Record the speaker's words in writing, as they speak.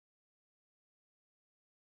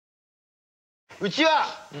うちは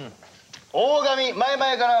大神、前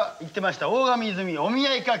々から言ってました大神泉お見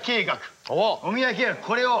合い計画。お見合い計画、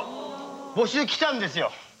これを募集来たんです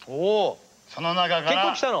よ。その中か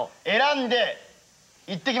ら選んで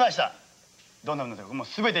行ってきました。どんなものですか。もう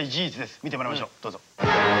全て事実です。見てもらいましょう。どうぞ。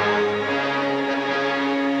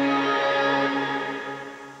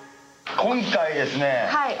今回ですね、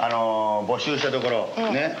募集したところ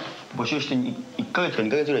ね、募集して1ヶ月か2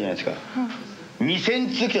ヶ月ぐらいじゃないですか。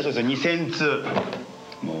2000通来たそうですよ。2000通。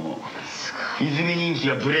もう泉人気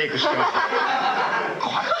がブレイクしてます。こ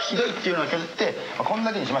れはひどいっていうのは削ってこん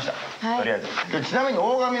だけにしました。とりあえず。ちなみに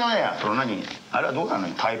大神のね、その何あれはどうなの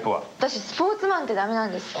タイプは。私スポーツマンってダメな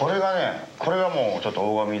んです。これがね、これがもうちょっと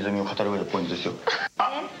大神泉を語る上でポイントですよ。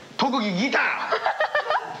あ、特技ギタ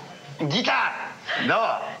ー。ギター。どう。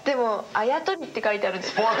でもあやとりって書いてあるんで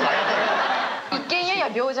す。スポーツあやとり。一見や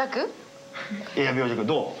や病弱。いや病弱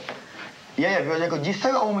どう。いや病弱、実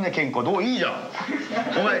際はおおむね健康。どういいじゃん。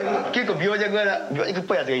お前結構病弱っ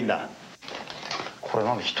ぽいやつがいいんだ。これ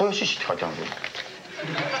なんで人吉市って書いてあるんですよ。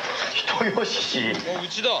人吉市。う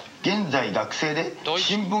ちだ。現在学生で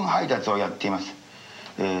新聞配達をやっています。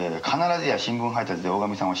必ずや新聞配達で大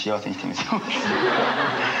神さんを幸せにしてみせます。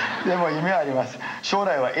でも夢はあります。将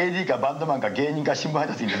来は AD かバンドマンか芸人か新聞配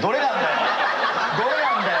達員でどれなんだよ。どれ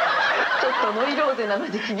なんだよ。ちょっとノイローゼなの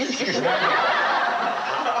で厳しくしないで。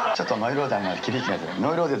ちょっとノイローゼなので厳しくないです。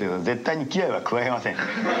ノイローゼというと絶対に危害は加えません。す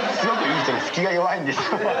ごくいい人で隙が弱いんですよ。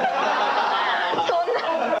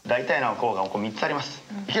大体の効果がここ3つあります。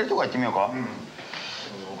いけるとこ行ってみようか。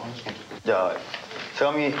じゃあ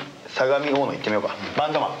相模大野行ってみようか。バ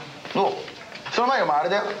ンドマンどう。その前にあれ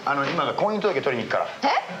だよ、今が婚姻届取りに行くから。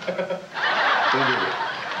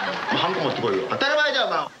ハンコ持ってこいよ。当たり前じゃん。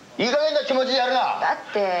まあいい加減な気持ちでやるな。だ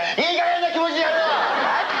っていい加減な気持ちでやるな。だ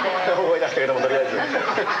って大声出したけどもとりあえず。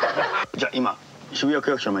じゃあ今渋谷区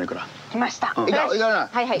役所の前に行くから。来ました。行かな。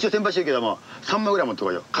一応先輩してるけども3枚ぐらい持って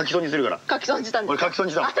こいよ。書き損にするから。書き損したんですか。俺書き損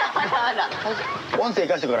にしたの。音声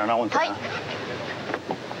生かしてからな。音声な。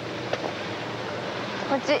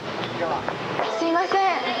こっち。すいません。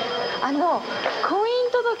婚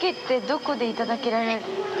姻届ってどこでいただけられる。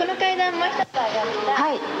この階段もう一つ上がった。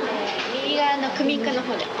はい。右側の組みの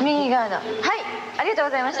方で。右側の。はい。ありがとう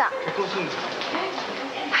ございました。結婚するんですか。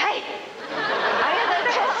はい。ありがとう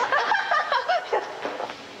ございま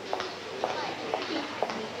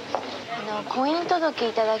す。婚姻届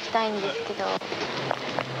いただきたいんですけど。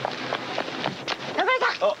頑張れ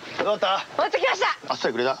た。お、どうだった。持ってきました。あっさ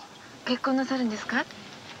りくれた。結婚なさるんですか。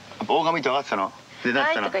大神って分かってたの。でだ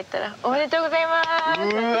ったの。はいとか言ったらおめでとうございます。う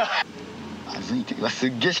わ。ずいてるわ。す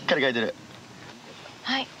っげえしっかり書いてる。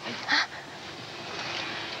はい。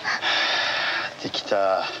でき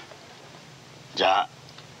た。じゃあ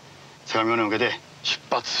相模大野に向けて出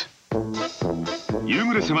発。夕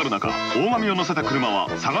暮れ迫る中、大神を乗せた車は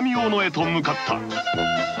相模大野へと向かった。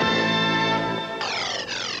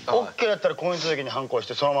オッケーだったら婚姻届に反抗し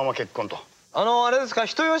てそのまま結婚と。あれですか、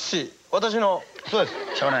人吉市、私の。そうです。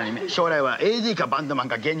将来は AD かバンドマン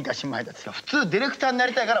か芸人か新聞配達か。普通ディレクターにな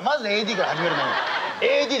りたいからまず AD から始めるのに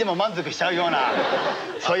AD でも満足しちゃうような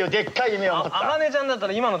そういうでっかい夢を持った。あかねちゃんだった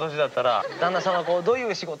ら今の年だったら旦那さんはどうい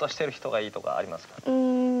う仕事をしてる人がいいとかありますか。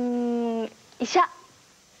医者。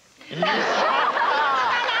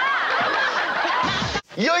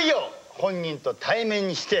いよいよ本人と対面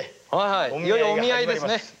にしていよいよお見合いです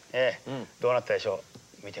ね。どうなったでしょ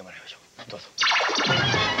う。見てもらいましょう。どうぞ。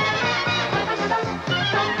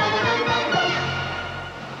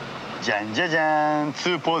じゃんじゃじゃーん、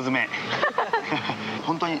2ポーズ目。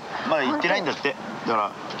本当にまだ行ってないんだって。だか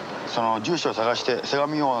らその住所を探して相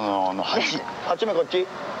模大野の8目こっち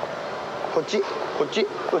こっちこっち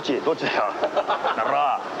どっちどっちだよ。だ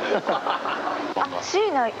ろ。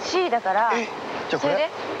C だから。じゃあこれ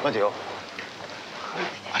待てよ。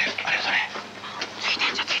あれそれつい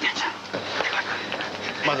てんじゃん。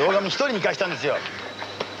まず大神一人に返したんですよ。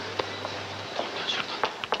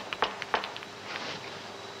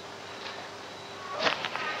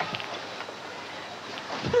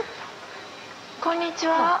こんにち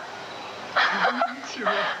は。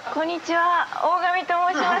こんにちは。大神と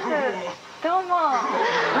申します。どうも。な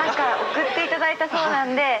んか送っていただいたそうな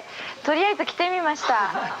んで、とりあえず来てみまし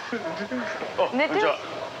た。寝てる。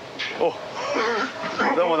お、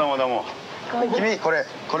どうも。君これ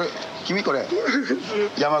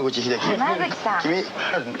山口秀樹。山口さん。君表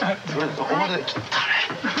で切ったね。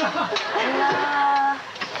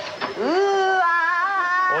うわ。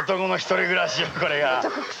男の一人暮らしよこれが。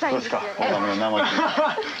男臭いですよね。大神の生木。びっ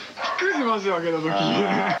くりしますよ開けた時。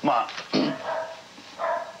まあ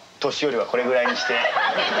年寄りはこれぐらいにして。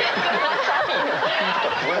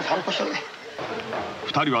これ散歩してね。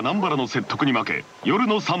2人は南原の説得に負け夜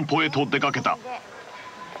の散歩へと出かけた。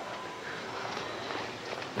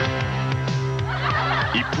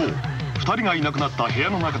一方2人がいなくなった部屋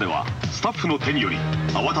の中ではスタッフの手により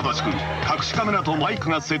慌ただしく隠しカメラとマイク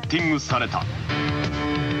がセッティングされた。分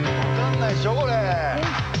かんないでしょこれ。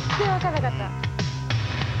全然分かんなかった。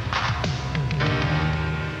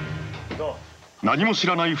何も知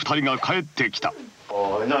らない2人が帰ってきた。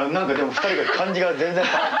なんかでも2人が感じが全然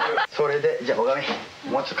それでじゃあ女将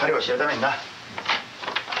もうちょっと彼を知るためにな、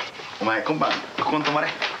お前今晩ここに泊まれ。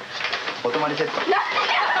お泊まりセット。いらな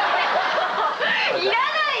い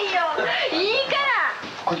よ、いいか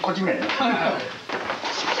ら。こっち見ないね。やばいや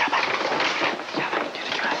ばいって言う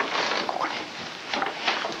時はここに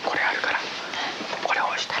これあるから、これを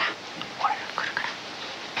押したら俺が来るから。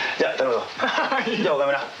じゃあ頼むぞ。じゃあ女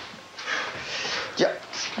将な。じゃあ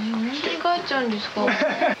本当に帰っちゃうんですか。頑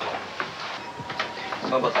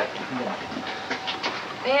張って。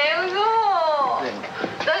嘘。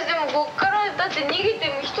私でもこっからだって逃げて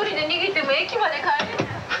も一人で逃げても駅まで帰れる。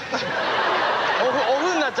オ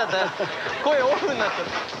フになっちゃったよ。声オフになっちゃっ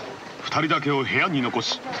た。2人だけを部屋に残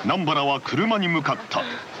し南原は車に向かった。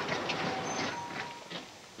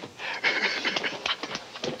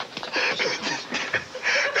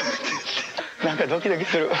なんかドキドキ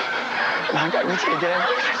する。なんか見ちゃいけない。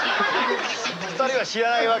2人は知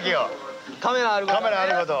らないわけよ。カメラあること。カメラあ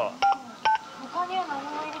ること。他には何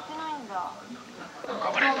も入れてないんだ。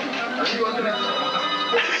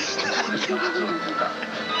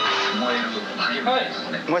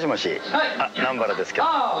もしもし。あ、南原ですけど。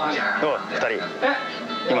どう2人。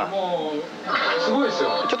今。すごいです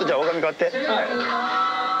よ。ちょっとじゃあ女将代わって。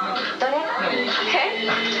誰？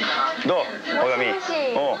どう？女将。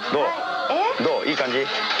おう、どう？どう？いい感じ？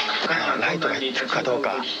ライトがいくかどう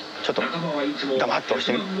かちょっと黙って押し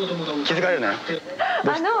てみ。気づかれるね。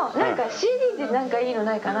なんか CD でなんかいいの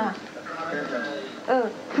ないかな。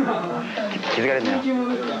気づかれるねよ。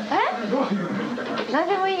何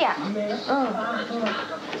でもいいや。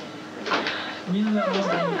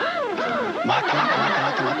また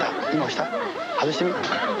今押した。外してみ。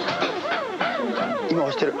今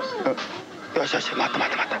押してる。よしよし、待った。オ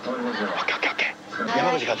ッケー。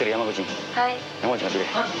山口買ってる。山口。はい。山口買ってる。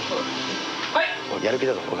やる気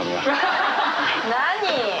だぞ女将は。何？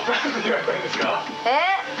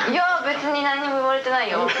いや別に何も言われてな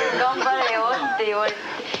いよ。頑張れよって言われて。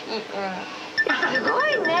すご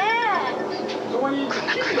いね。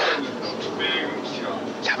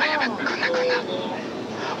やばい来んな。危ね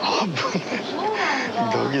え。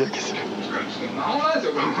ドキドキする。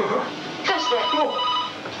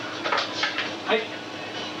はい。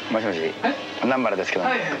もしもし。南原ですけど。ち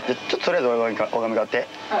ょっととりあえず女将代わって。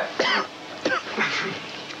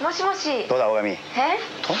もしもし。どうだ女将。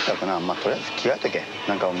とにかくな、とりあえず着替えとけ。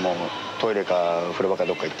なんかもうトイレか風呂場か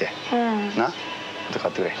どっか行って。な。ちょっと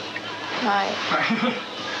買ってくれ。はい。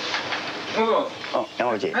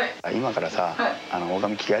山口。今からさ、女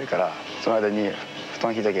将着替えるからその間に布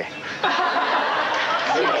団引いとけ。来たん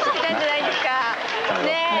じゃないですか。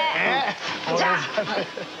ねえ。じゃあ。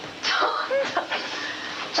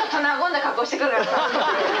ちょっと和んだ格好してくるからさ。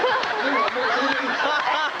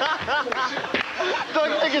ドキ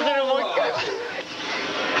ドキする。もう一回。ご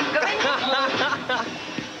めんね。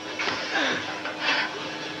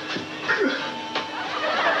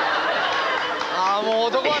もう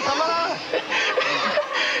男はたまらん。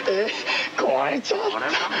これちょっと。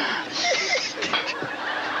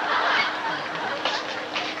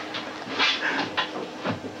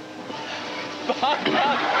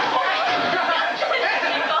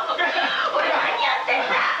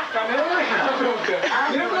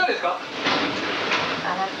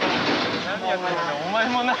お前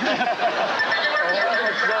もなんだよ。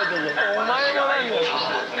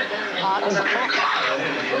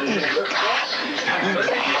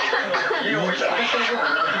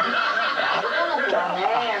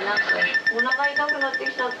お腹痛くなって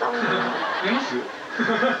きちゃったもん。寝ます？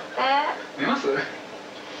寝ます？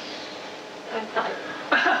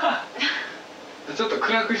ちょっと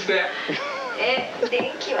暗くして。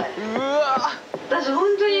電気は。私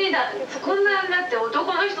本当にこんなだって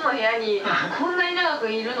男の人の部屋にこんなに長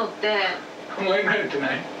くいるのって。思い慣れて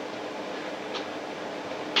ない。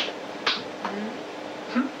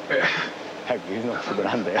早く言うのがそこ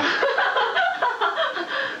なんだよ。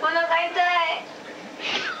お腹痛い。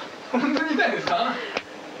本当に痛いですか？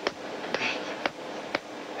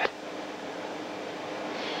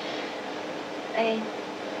痛い。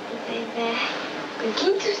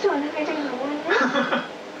緊張してお腹痛いのごめんね。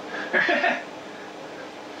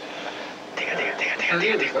手が。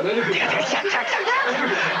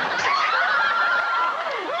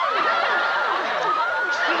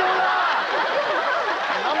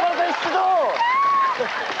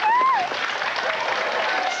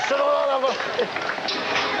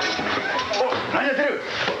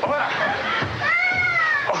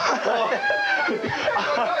大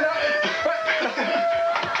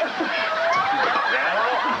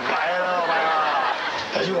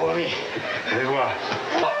丈夫か、おみ。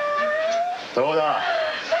どうだ。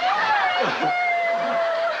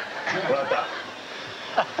分かった。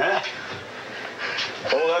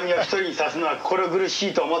大神は一人に刺すのは心苦し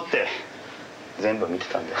いと思って全部見て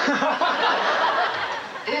たんだよ。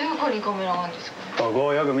どこにカメラがあるんですか。ここ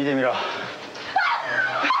をよく見てみろ。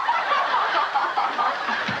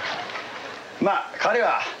まあ彼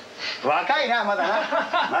は若いな、まだな。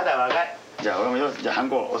まだ若い。じゃあ俺もじゃあハン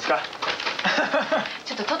コ押すか。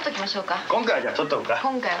ちょっと撮っときましょうか。今回はじゃあ撮っとくか。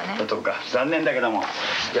今回はね。撮っとくか。残念だけども、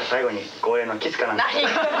じゃあ最後に恒例のキスかなんか。ないですよ。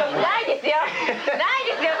ないですよ。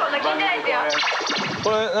そんな聞いてないですよ。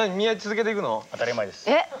これ何、見合い続けていくの？当たり前です。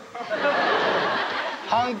え？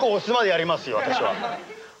ハンコ押すまでやりますよ、私は。い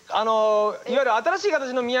わゆる新しい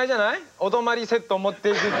形の見合いじゃない？お泊まりセットを持って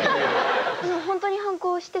いくっていう。でも本当に反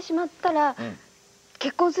抗してしまったら、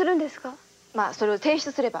結婚するんですか？まあそれを提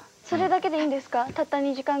出すれば。それだけでいいんですか？たった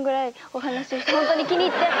2時間ぐらいお話しして本当に気に入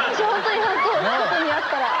って私本当に反抗することにあっ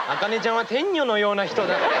たら。あかねちゃんは天女のような人だ。1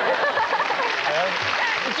枚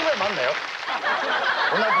もあんだよ。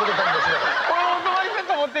同じこと多分ですよ。これお泊まりセッ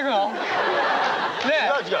ト持っていくの？ね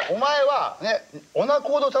え。違う。お前はね、オナ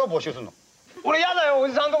コードさんを募集するの。俺やだよ、お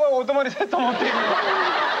じさんとこお泊まりセット持っていくの。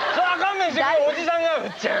それは勘弁してくれ。おじさんが「う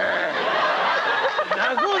っちゃーん、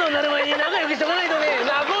仲人になる前に仲良くしとかないとね、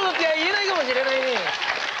仲人って言えないかもしれないね。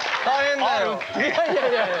大変だよ。い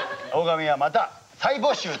や。大神はまた再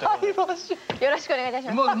募集ということで。よろしくお願いいたし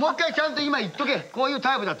ます。もう一回ちゃんと今言っとけ。こういう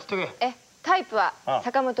タイプだっつっとけ。タイプは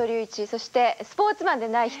坂本龍一、そしてスポーツマンで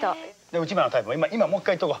ない人。で内村のタイプも今もう一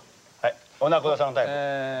回言っとこう。はい。オナコードさんのタイ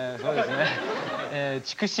プ。そうですね。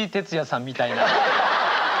筑紫哲也さんみたいな。あ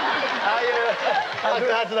あい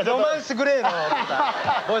う白髪だ。ロマンスグレーの方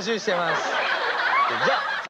募集してます。じゃあ。